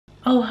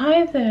Oh,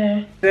 hi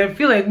there. I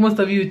feel like most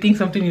of you think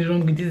something is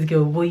wrong with this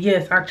girl, but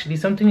yes, actually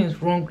something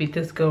is wrong with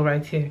this girl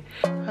right here.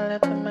 I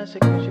left a message,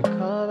 could you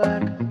call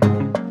back?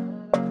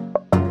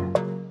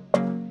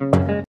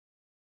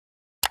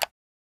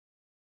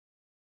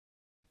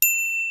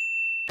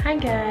 Hi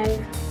guys.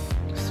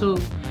 So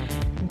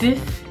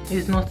this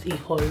is not a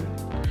haul.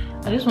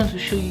 I just want to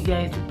show you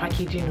guys the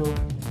packaging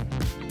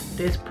of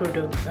this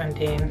product, and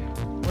then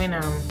when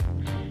I'm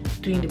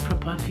doing the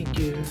proper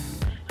video,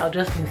 I'll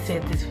just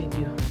insert this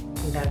video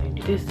in that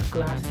video. This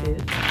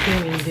glasses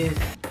came in this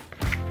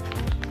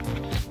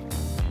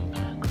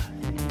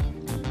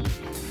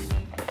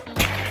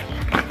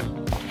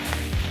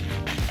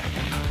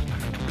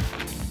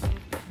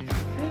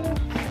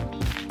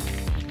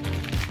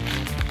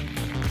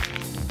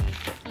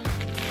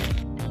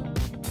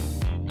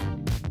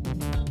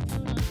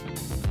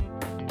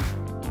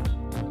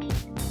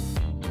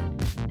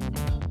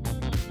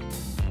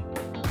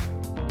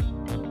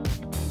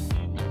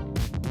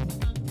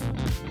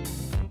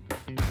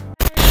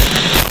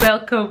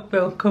welcome.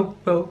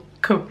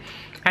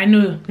 I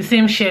know, the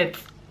same shirt,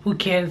 who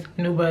cares?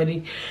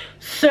 Nobody.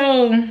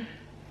 So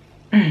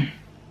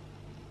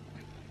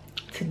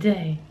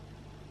today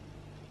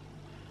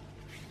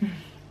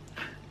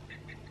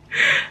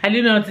I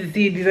don't know how to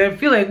say this. I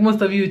feel like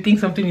most of you think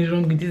something is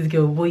wrong with this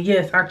girl, but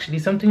yes, actually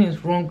something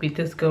is wrong with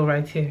this girl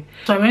right here.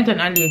 So I went on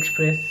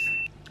Aliexpress.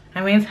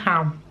 I went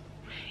ham,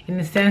 in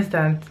the sense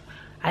that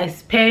I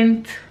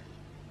spent,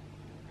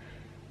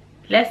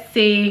 let's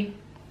say,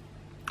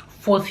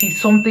 40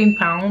 something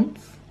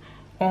pounds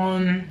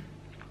on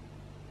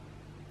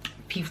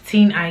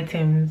 15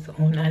 items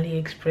on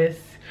Aliexpress.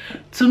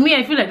 To me,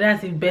 I feel like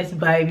that's the best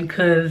buy,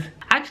 because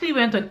I actually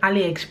went on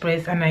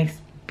Aliexpress and I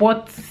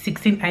bought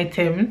 16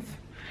 items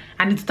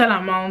and the total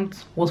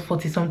amount was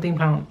 40 something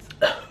pounds.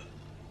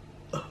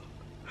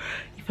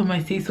 If I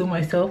might say so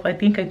myself, I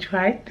think I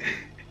tried.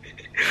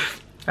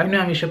 I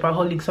know I'm a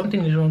shopaholic.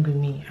 Something is wrong with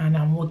me and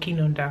I'm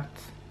working on that.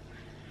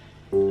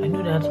 I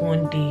know that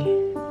one day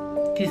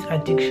this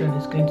addiction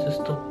is going to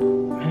stop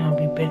and I'll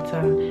be better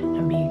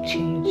and be a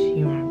changed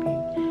human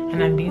being.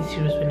 And I'm being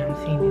serious when I'm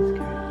saying this,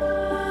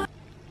 guys.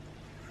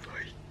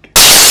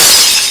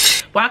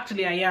 Well,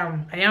 actually I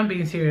am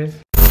being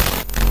serious.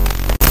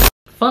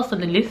 First on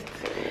the list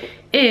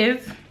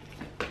is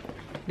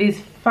this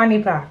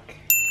Fanny pack.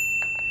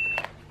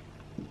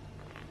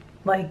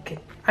 Like,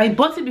 I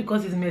bought it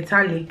because it's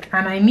metallic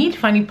and I need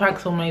Fanny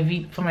packs for my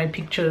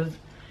pictures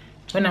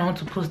when I want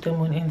to post them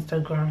on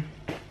Instagram.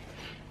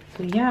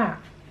 So yeah,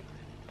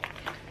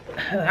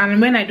 and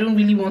when I don't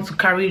really want to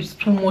carry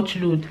too much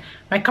load,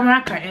 my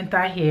camera can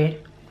enter here,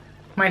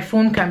 my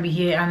phone can be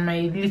here, and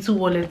my little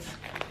wallet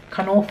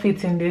can all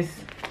fit in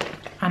this,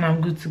 and I'm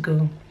good to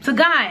go. So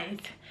guys,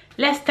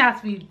 let's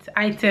start with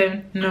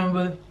item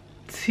number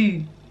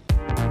 2.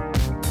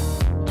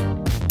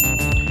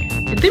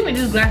 The thing with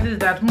these glasses is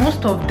that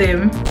most of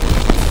them,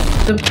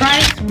 the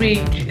price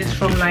range is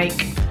from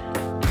like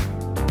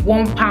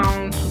 £1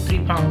 to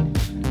 £3.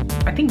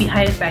 I think the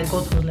highest I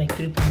got was like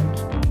 £3.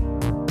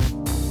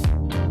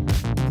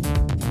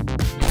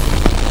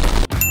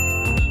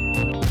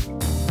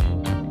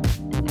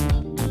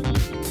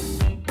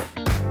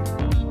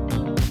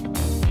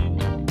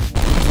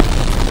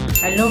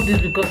 I love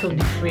this because of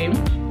the frame.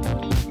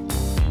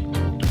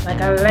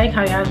 Like, I like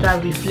how it has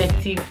that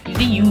reflective, is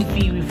it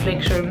UV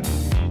reflection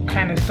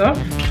kind of stuff.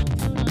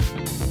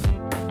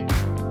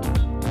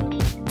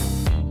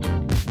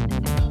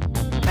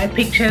 My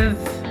pictures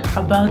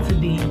about to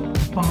be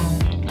bomb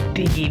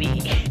diggity.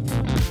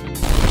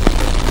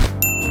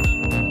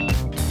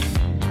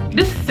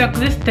 This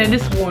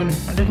one,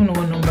 I don't even know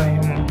what number I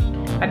am on.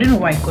 I don't know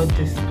why I got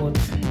this, but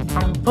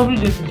I'm probably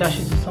going to dash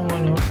it to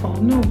someone else. Oh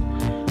no,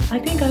 I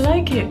think I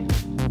like it.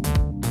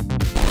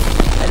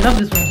 I love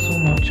this one so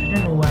much. I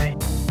don't know why.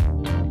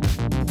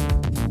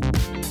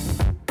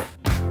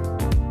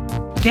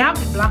 They have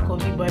the black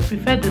of it, but I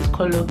prefer this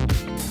color.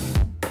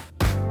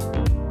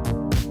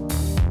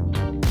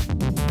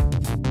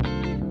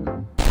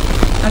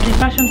 As a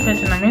fashion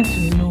person, I meant to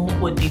know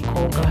what they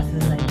call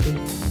glasses like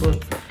this,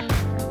 but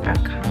I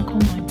can't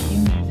come on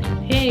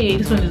camera. Hey,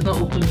 this one is not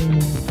open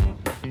anymore.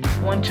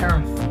 One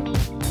chance.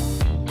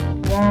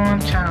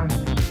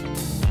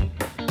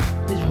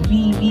 It's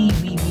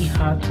really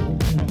hard to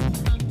open up.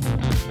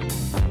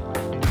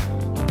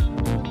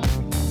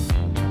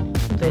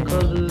 What they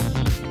call those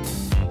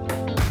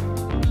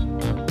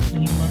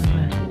human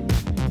glasses.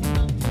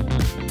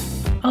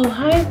 Oh,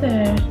 hi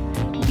there.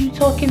 You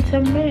talking to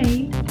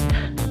me?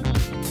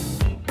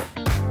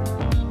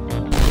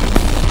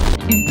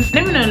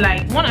 Let me know,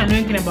 like, one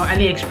annoying thing about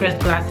Aliexpress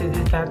glasses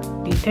is that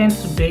they tend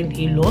to bend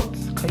a lot.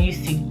 Can you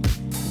see?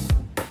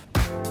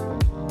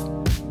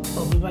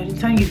 But by the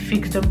time you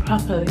fix them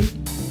properly,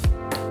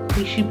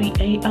 they should be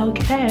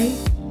okay.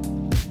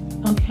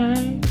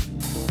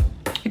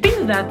 The thing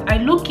is that I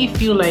low-key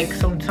feel like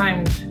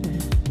sometimes,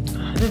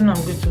 I don't know,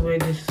 I'm going to wear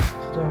this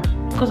stuff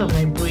because of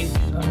my braids.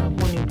 I'm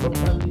worn it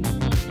properly.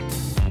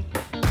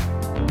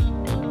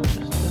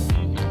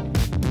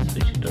 Just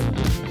switch it up.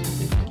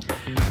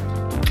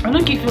 I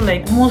don't feel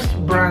like most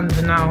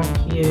brands now,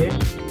 yeah,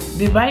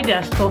 they buy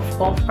their stuff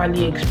off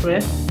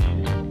Aliexpress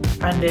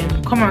and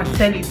then come and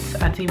sell it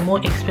at a more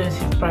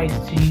expensive price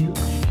to you,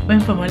 when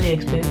from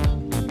Aliexpress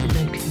it's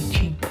actually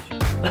cheap.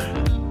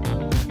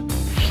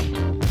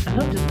 I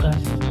love this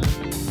glasses.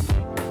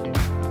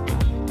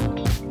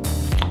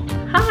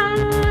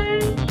 Hi!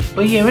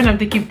 But yeah, when I'm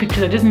taking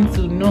pictures, I just need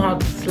to know how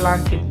to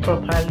slant it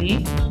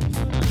properly.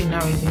 See,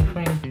 now it's in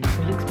frame.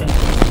 It looks better.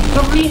 You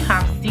probably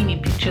have seen a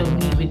picture of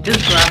me with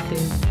these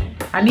glasses,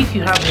 and if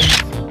you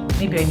haven't,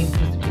 maybe I need to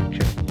post a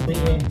picture. But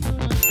yeah.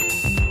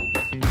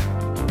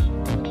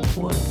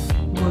 What?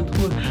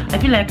 I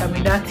feel like I'm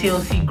in that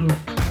TLC group.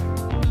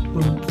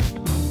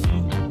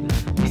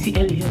 Missy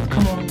Elliott,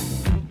 come on.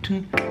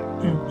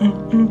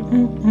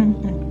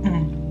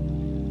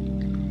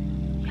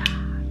 Yeah.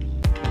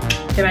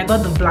 Then I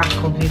got the black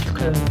of it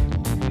because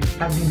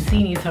I've been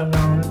seeing it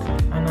around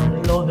and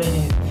I'm loving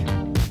it.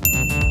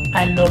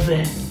 I love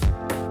it.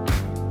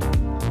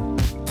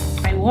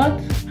 I love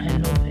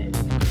it.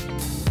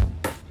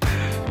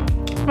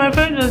 My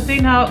friend was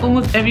saying how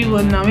almost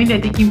everyone now, when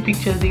they're taking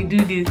pictures, they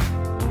do this.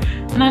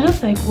 And I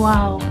just like,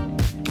 wow,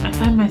 I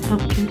find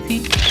myself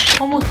guilty.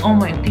 Almost all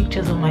my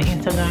pictures on my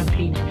Instagram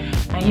page.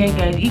 And yeah,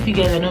 guys, if you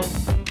guys are not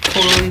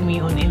following me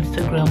on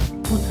Instagram,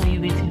 what are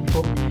you waiting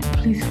for?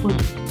 Please follow.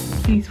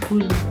 Please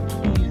follow.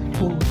 Please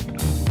follow.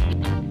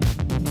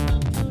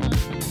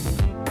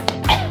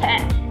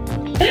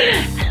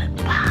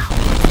 Wow.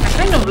 I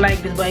kind of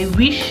like this, but I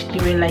wish they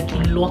were like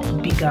a lot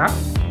bigger.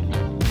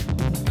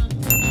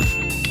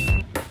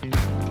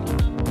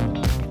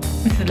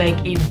 This is like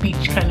a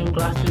beach kind of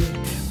glasses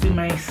with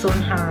my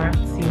sun hats,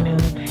 you know,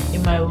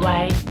 in my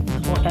white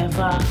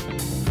whatever,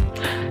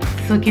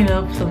 soaking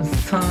up some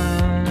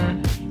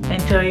sun,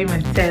 enjoying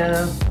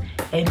myself,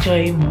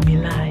 enjoying my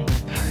life.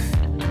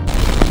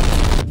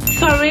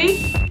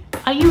 Sorry,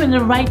 are you in the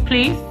right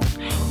place?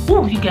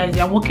 Oh, you guys,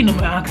 I'm working on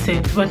my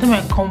accent. By the time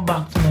I come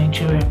back to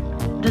Nigeria,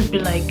 just be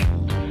like,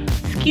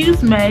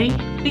 excuse me,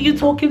 are you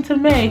talking to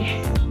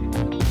me?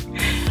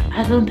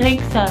 I don't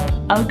think so.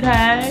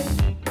 Okay,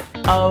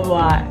 all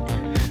right.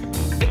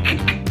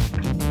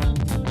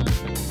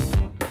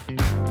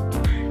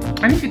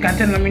 And if you can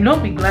tell, let me know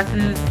the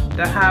glasses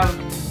that have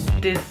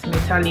this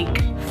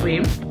metallic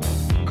frame,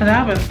 because I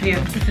have a pair.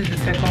 This is the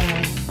second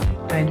one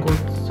that I got.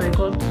 So I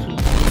got two.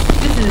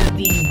 This is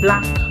the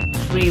black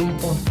frame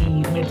of the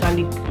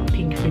metallic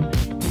pink frame.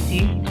 You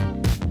see?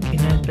 Okay,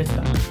 now it's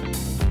better.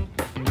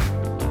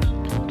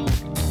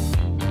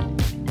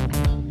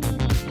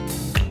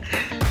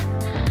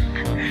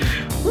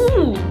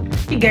 Ooh,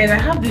 you guys, I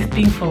have this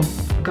thing for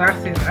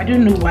glasses. I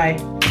don't know why,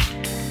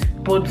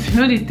 but you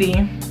know the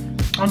thing,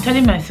 I'm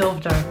telling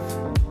myself that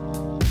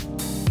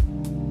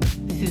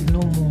this is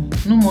no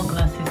more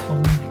glasses for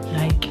me.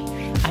 Like,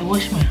 I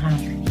wash my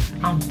hands,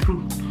 I'm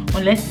through,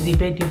 unless it's a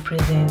birthday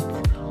present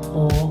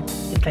or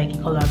it's like a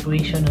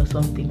collaboration or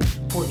something.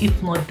 But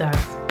if not that,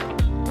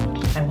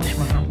 I wash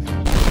my hands.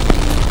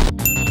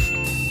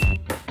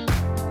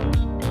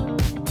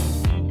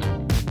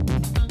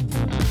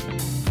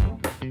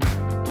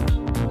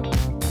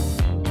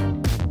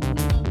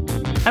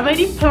 I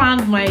already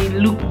planned my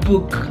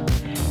lookbook,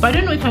 but I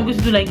don't know if I'm going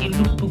to do like a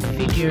lookbook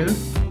video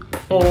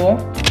or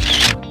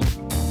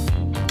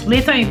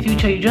later in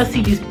future you just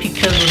see these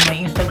pictures on my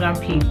Instagram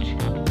page.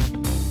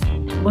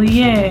 But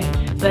yeah,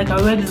 like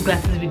I wear these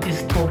glasses with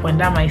this top, and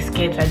that my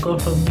skirt I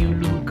got from New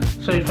Look,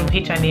 sorry, from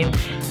H&M,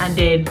 and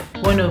then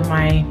one of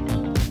my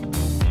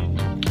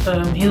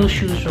heel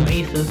shoes from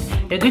Asos.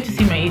 You're going to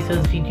see my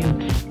Asos video,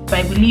 but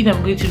I believe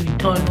I'm going to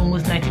return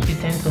almost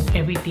 90% of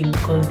everything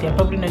because they're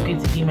probably not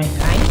going to be my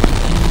size.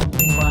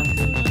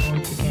 Glasses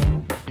once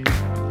again.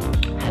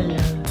 Hello.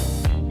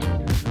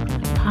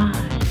 Hi.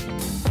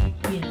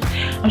 Yes.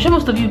 I'm sure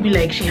most of you will be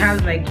like, she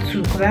has like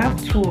two, because I have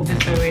two of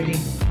this already.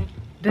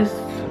 This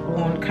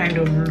one kind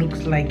of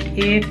looks like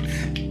it,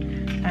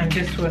 and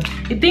this one.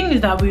 The thing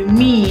is that with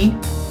me,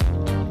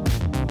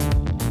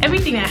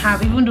 everything I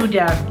have, even though they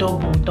are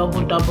double,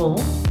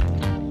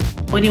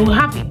 but they will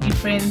have a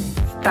different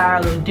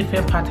style or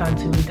different pattern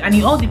to it, and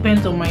it all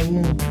depends on my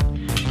mood.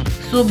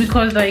 So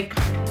because like,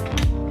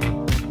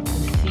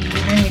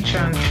 let me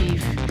try and see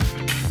if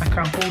I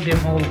can hold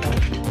them all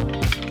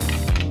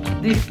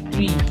up. These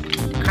three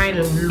kind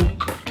of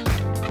look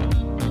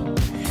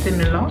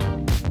similar.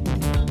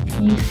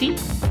 Can you see?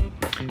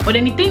 But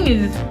then the thing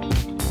is,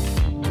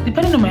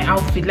 depending on my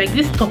outfit, like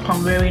this top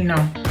I'm wearing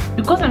now,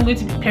 because I'm going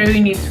to be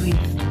pairing it with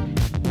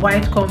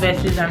white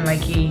Converses and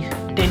like a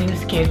denim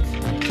skirt,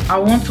 I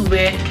want to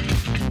wear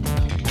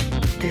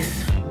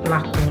this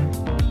black one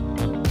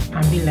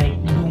and be like,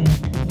 boom,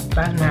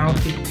 that's my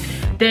outfit.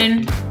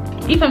 Then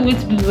if I'm going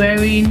to be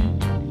wearing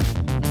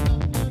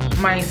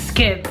my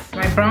skirt,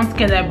 my brown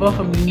skirt I bought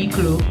from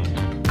Uniqlo,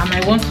 and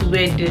I want to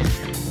wear this,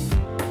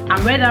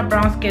 and wear that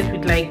brown skirt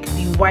with like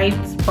the white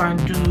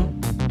bandeau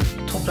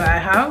top that I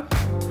have,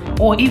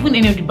 or even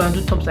any of the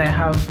bandeau tops I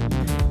have.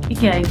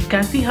 Yeah, you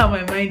can see how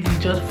my mind is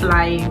just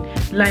flying.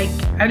 Like,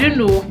 I don't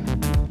know,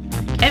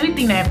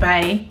 everything I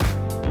buy,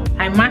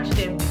 I match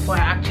them before I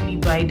actually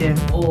buy them,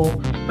 or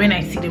when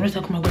I see them, I'm just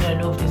like, oh my god,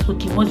 I love this.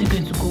 Okay, what's it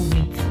going to go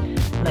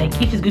with? Like,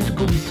 if it's going to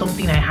go with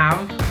something I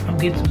have, I'm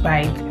going to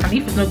buy it. And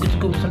if it's not going to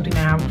go with something I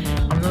have,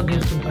 I'm not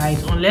going to buy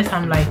it. Unless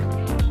I'm like,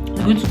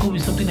 I'm going to go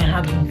with something I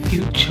have in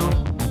future,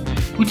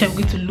 which I'm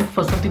going to look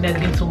for something that's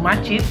going to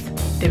match it,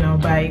 then I'll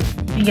buy it.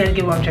 You guys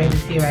get what I'm trying to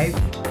say, right?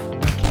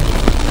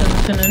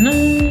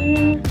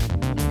 Okay.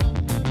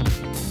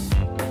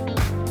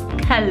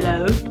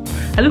 Hello.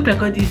 I look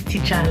like all these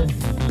teachers,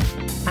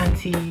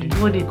 auntie,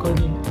 what they call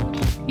it?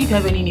 If you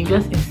have any name,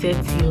 just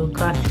insert your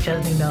class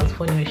teacher's name. That was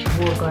funny when she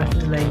wore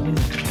glasses like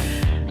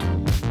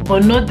this,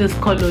 but not this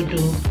color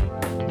though.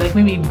 Like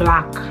maybe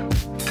black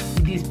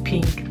with this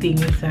pink thing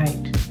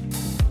inside.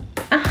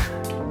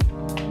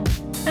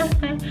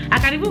 I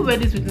can even wear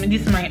this with me.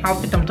 This is my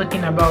outfit I'm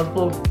talking about.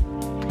 But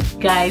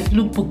guys,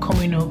 lookbook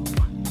coming up.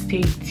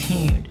 Stay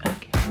tuned.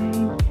 Okay.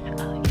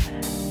 Oh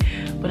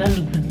yeah. But that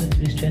lookbook is going to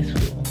be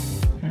stressful.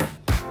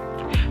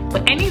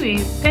 But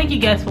anyways, thank you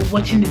guys for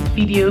watching this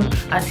video.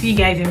 I'll see you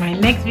guys in my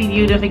next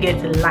video. Don't forget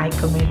to like,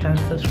 comment and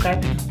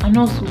subscribe, and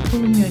also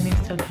follow me on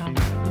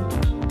Instagram.